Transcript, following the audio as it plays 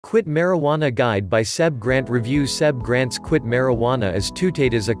Quit Marijuana Guide by Seb Grant reviews. Seb Grant's Quit Marijuana is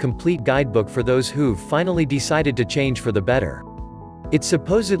touted as a complete guidebook for those who've finally decided to change for the better. It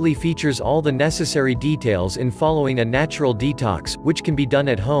supposedly features all the necessary details in following a natural detox, which can be done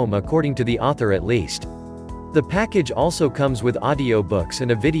at home according to the author at least. The package also comes with audiobooks and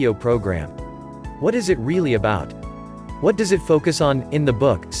a video program. What is it really about? What does it focus on? In the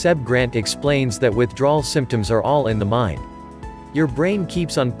book, Seb Grant explains that withdrawal symptoms are all in the mind. Your brain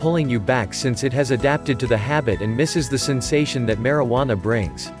keeps on pulling you back since it has adapted to the habit and misses the sensation that marijuana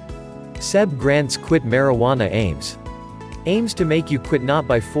brings. Seb Grant's Quit Marijuana aims to make you quit not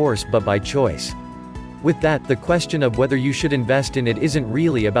by force but by choice. With that, the question of whether you should invest in it isn't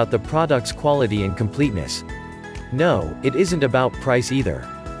really about the product's quality and completeness. No, it isn't about price either.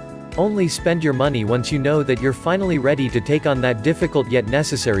 Only spend your money once you know that you're finally ready to take on that difficult yet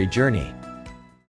necessary journey.